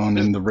wouldn't bet on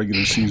in the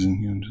regular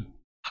season.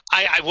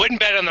 I wouldn't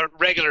bet on the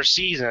regular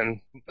season,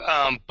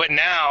 but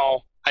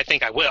now I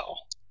think I will.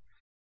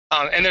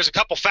 And there's a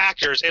couple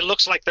factors. It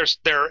looks like their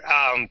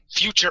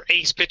future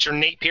ace pitcher,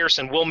 Nate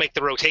Pearson, will make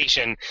the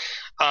rotation.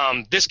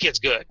 This kid's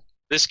good.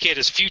 This kid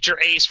is future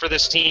ace for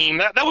this team.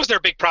 That was their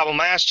big problem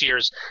last year,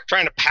 is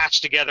trying to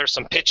patch together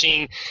some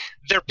pitching.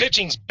 Their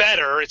pitching's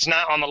better. It's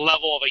not on the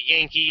level of a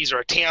Yankees or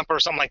a Tampa or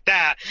something like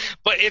that,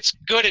 but it's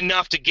good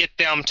enough to get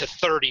them to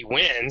 30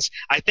 wins.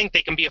 I think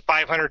they can be a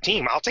 500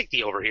 team. I'll take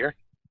the over here.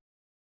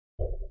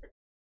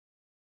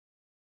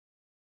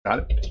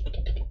 Got it.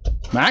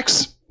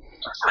 Max?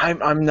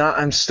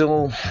 I'm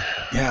still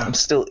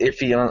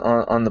iffy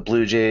on the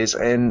Blue Jays,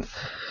 and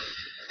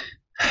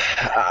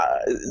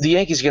the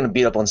Yankees are going to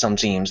beat up on some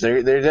teams.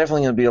 They're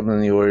definitely going to beat up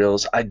on the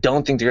Orioles. I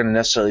don't think they're going to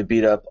necessarily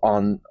beat up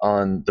on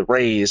the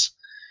Rays.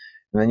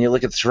 And then you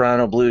look at the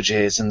Toronto Blue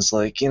Jays, and it's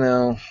like,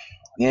 the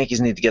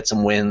Yankees need to get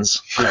some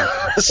wins.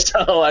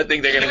 So I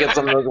think they're going to get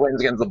some of those wins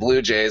against the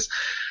Blue Jays.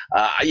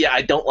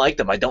 I don't like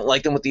them. I don't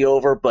like them with the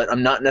over, but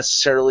I'm not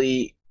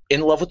necessarily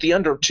in love with the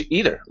under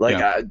either.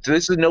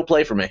 This is no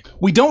play for me.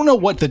 We don't know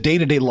what the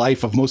day-to-day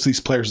life of most of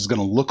these players is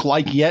going to look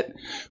like yet,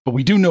 but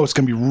we do know it's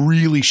going to be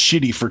really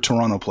shitty for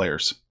Toronto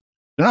players.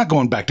 They're not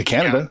going back to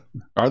Canada,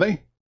 are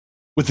they?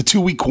 With the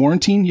 2-week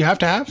quarantine you have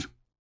to have?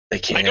 They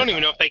can't. I don't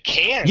even know if they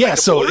can. Yeah,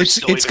 so it's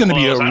going to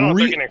be a I don't know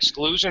if they're an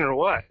exclusion or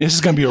what. This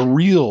is going to be a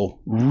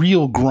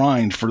real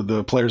grind for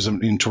the players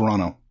in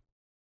Toronto.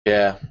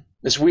 Yeah.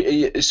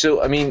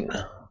 So, I mean,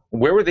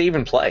 where would they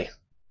even play?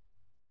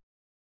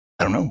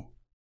 I don't know.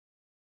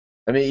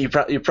 I mean,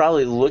 you're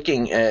probably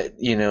looking at,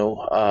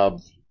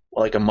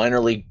 like a minor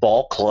league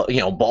ball club,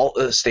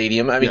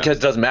 stadium. I mean, because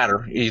it doesn't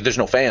matter. There's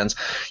no fans.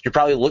 You're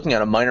probably looking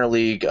at a minor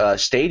league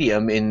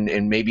stadium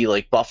in maybe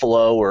like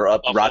Buffalo or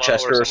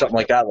Rochester or something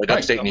like that, like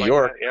upstate New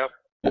York,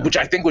 which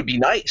I think would be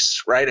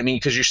nice, right? I mean,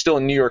 because you're still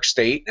in New York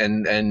State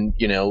and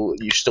you're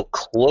still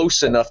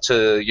close enough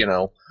to,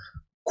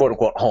 quote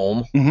unquote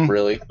home,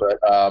 really. But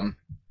I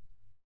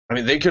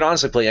mean, they could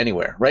honestly play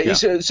anywhere, right? Yeah.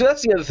 So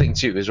that's the other thing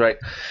too, is right.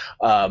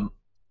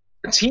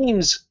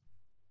 Teams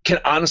can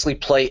honestly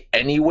play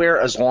anywhere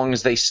as long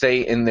as they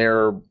stay in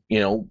their,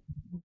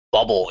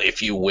 bubble,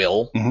 if you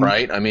will,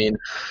 right? I mean,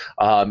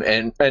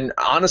 and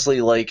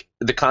honestly, like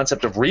the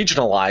concept of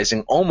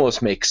regionalizing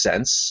almost makes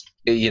sense.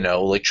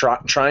 Like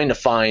trying to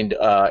find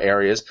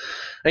areas.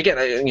 Again,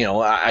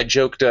 I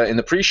joked in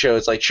the pre-show.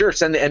 It's like, sure,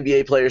 send the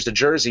NBA players to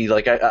Jersey.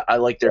 Like I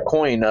like their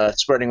coin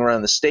spreading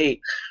around the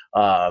state.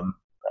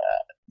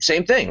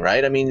 Same thing,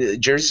 right? I mean,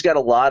 Jersey's got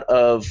a lot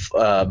of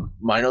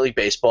minor league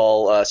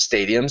baseball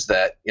stadiums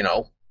that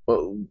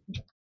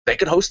they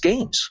could host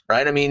games,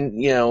 right? I mean,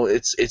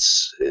 it's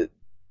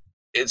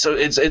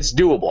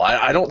doable.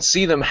 I don't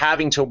see them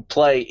having to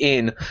play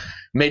in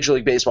Major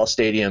League Baseball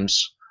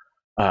stadiums.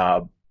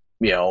 And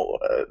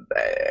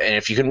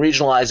if you can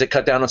regionalize it,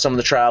 cut down on some of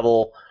the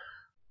travel,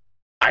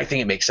 I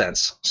think it makes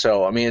sense.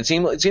 So, I mean, it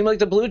seemed like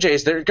the Blue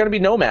Jays, they're going to be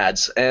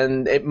nomads,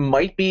 and it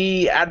might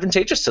be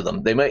advantageous to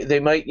them. They might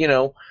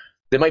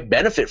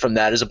benefit from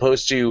that, as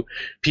opposed to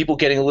people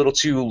getting a little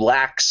too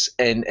lax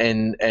and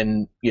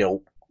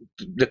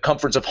the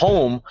comforts of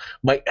home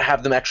might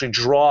have them actually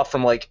draw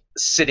from like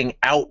sitting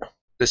out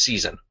the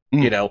season,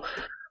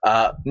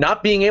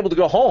 not being able to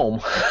go home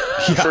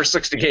for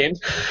 60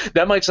 games.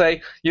 That might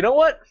say, you know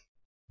what?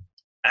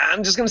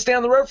 I'm just going to stay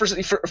on the road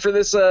for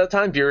this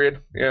time period.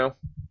 Yeah,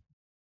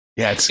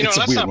 it's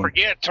let's not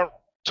forget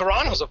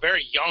Toronto's a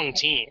very young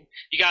team.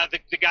 You got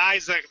the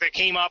guys that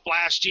came up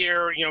last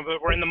year. That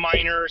were in the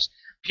minors.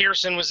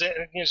 Pearson was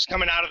just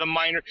coming out of the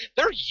minor.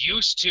 They're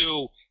used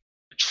to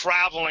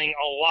traveling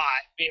a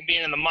lot,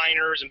 being in the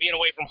minors and being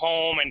away from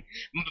home, and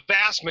the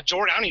vast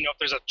majority. I don't even know if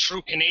there's a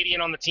true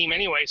Canadian on the team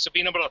anyway. So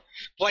being able to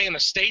play in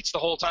the States the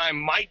whole time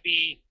might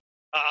be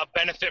a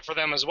benefit for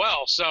them as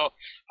well. So.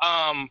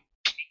 I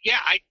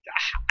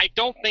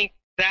don't think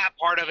that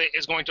part of it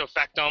is going to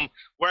affect them.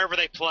 Wherever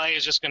they play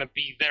is just going to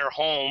be their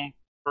home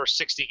for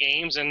 60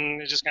 games,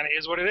 and it just kind of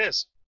is what it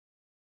is.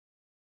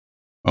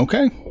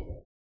 Okay.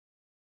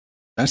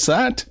 That's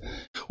that.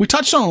 We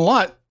touched on a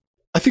lot.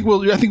 I think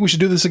we should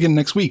do this again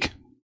next week.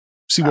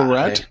 See where we're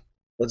at. Hey,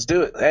 let's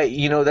do it.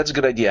 Hey, that's a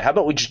good idea. How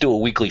about we just do a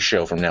weekly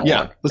show from now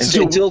on?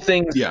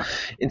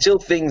 Until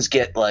things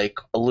get like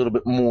a little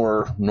bit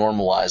more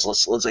normalized.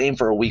 Let's aim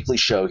for a weekly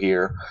show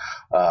here.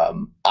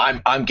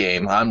 I'm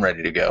game. I'm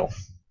ready to go.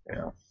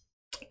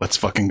 Let's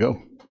fucking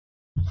go.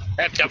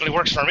 That definitely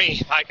works for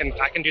me. I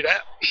can do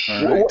that.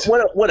 Right.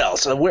 What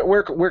else?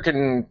 Where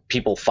can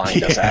people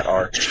find us at,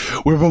 Arch?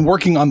 We've been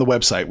working on the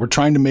website. We're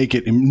trying to make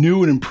it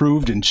new and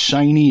improved and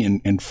shiny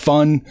and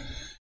fun.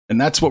 And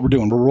that's what we're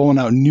doing. We're rolling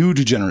out new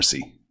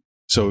Degeneracy.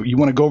 So you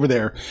want to go over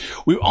there.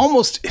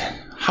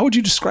 How would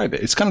you describe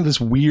it? It's kind of this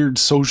weird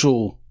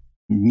social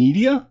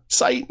media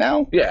site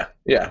now. Yeah,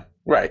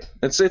 right.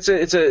 It's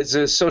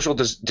a social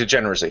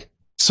degeneracy.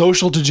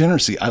 Social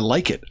degeneracy. I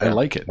like it. Yeah, I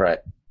like it. Right.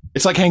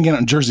 It's like hanging out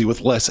in Jersey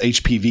with less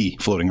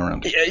HPV floating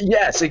around.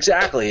 Yes,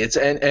 exactly. It's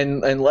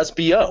and less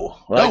BO.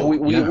 Like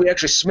we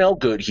actually smell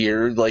good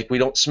here. Like we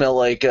don't smell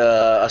like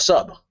a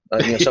sub.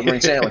 Submarine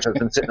sandwich has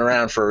been sitting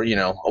around for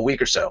a week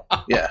or so.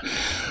 Yeah.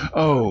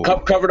 Oh.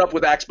 Covered up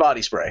with Axe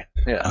body spray.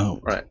 Yeah. Oh.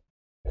 Right.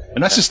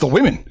 And that's just the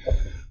women.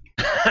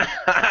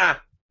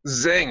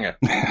 Zing.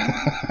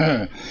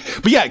 But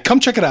yeah,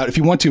 come check it out if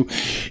you want to.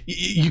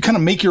 You kind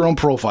of make your own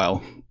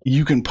profile.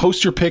 You can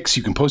post your pics.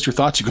 You can post your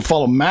thoughts. You can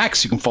follow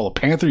Max. You can follow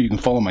Panther. You can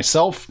follow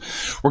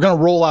myself. We're going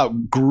to roll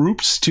out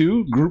groups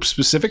too, group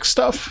specific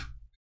stuff.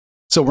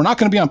 So we're not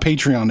going to be on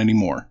Patreon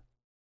anymore.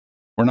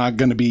 We're not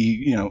going to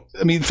be,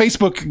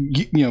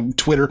 Facebook,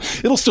 Twitter,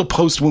 it'll still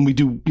post when we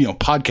do,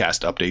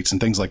 podcast updates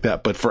and things like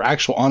that. But for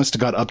actual honest to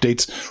God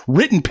updates,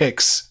 written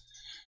pics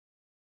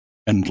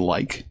and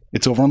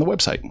it's over on the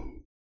website.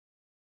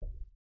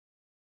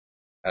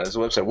 That is the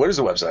website. What is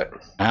the website?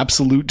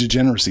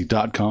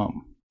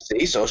 AbsoluteDegeneracy.com.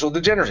 See, social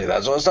degeneracy.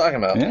 That's what I was talking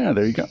about. Yeah,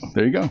 there you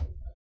go.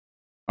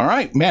 All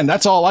right, man,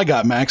 that's all I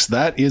got, Max.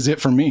 That is it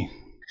for me.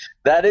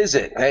 That is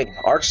it. Hey,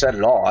 Arch said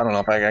it all. I don't know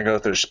if I can go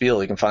through the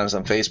spiel. You can find us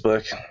on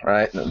Facebook,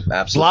 right?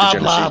 Absolute blah,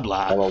 degeneracy.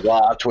 blah, blah,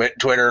 blah.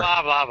 Twitter.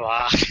 Blah, blah,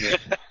 blah.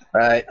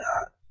 Right.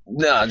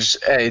 No,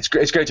 just hey, it's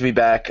great to be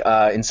back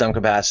in some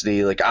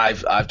capacity. Like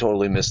I've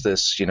totally missed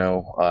this.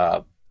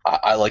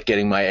 I like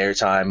getting my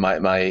airtime, my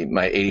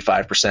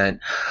 85%.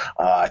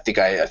 I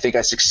think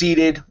I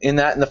succeeded in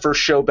that in the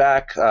first show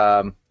back.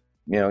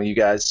 You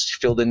guys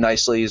filled in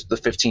nicely the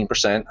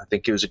 15%. I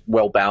think it was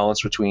well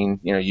balanced between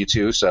you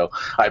two, so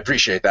I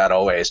appreciate that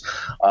always.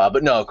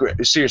 But no,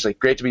 seriously,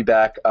 great to be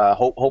back.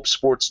 Hope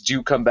sports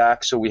do come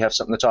back so we have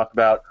something to talk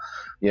about.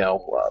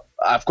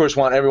 I of course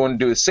want everyone to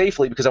do it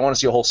safely because I want to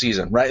see a whole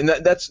season, right? And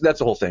that's the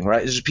whole thing,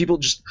 right? It's just people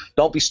just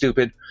don't be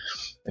stupid.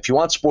 If you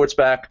want sports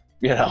back,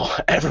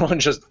 everyone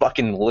just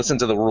fucking listen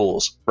to the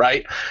rules,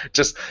 right?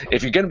 Just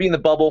if you're gonna be in the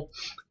bubble,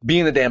 be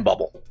in the damn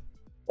bubble.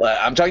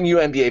 I'm talking to you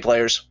NBA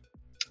players.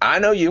 I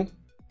know you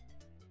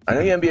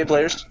NBA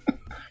players.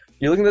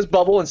 You look in this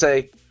bubble and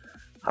say,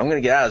 I'm going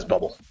to get out of this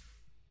bubble.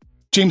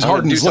 James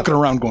Harden is looking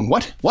around going,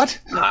 what?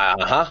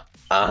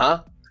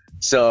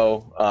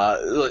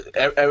 So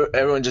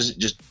everyone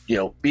just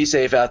be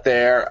safe out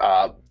there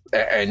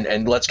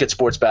and let's get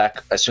sports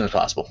back as soon as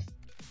possible.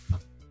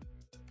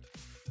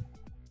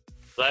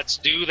 Let's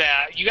do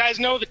that. You guys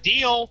know the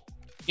deal.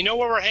 You know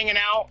where we're hanging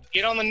out.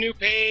 Get on the new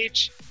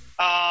page.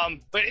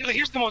 But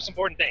here's the most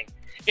important thing.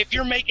 If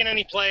you're making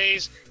any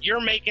plays,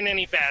 you're making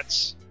any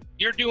bets,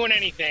 you're doing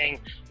anything,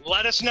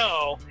 let us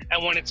know.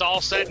 And when it's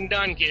all said and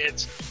done,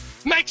 kids,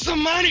 make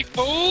some money,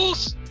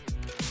 fools!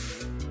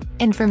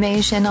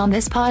 Information on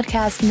this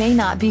podcast may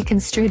not be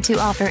construed to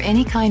offer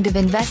any kind of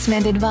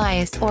investment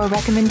advice or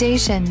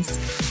recommendations.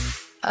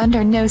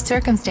 Under no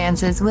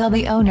circumstances will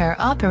the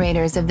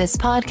owner-operators of this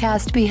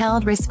podcast be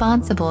held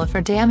responsible for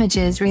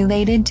damages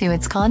related to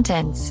its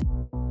contents.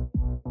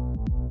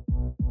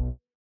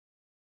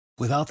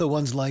 Without the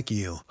ones like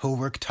you, who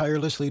work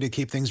tirelessly to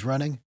keep things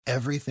running,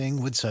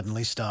 everything would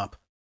suddenly stop.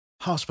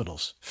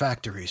 Hospitals,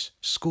 factories,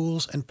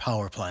 schools, and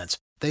power plants,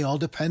 they all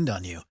depend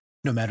on you.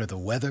 No matter the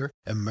weather,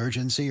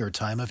 emergency, or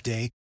time of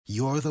day,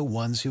 you're the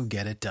ones who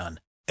get it done.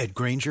 At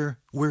Grainger,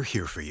 we're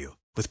here for you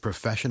with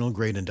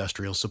professional-grade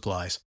industrial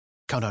supplies.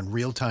 Count on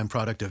real-time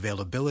product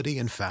availability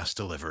and fast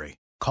delivery.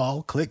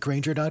 Call, click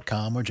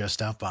Grainger.com, or just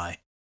stop by.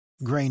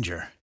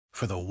 Grainger,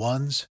 for the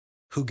ones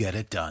who get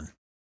it done.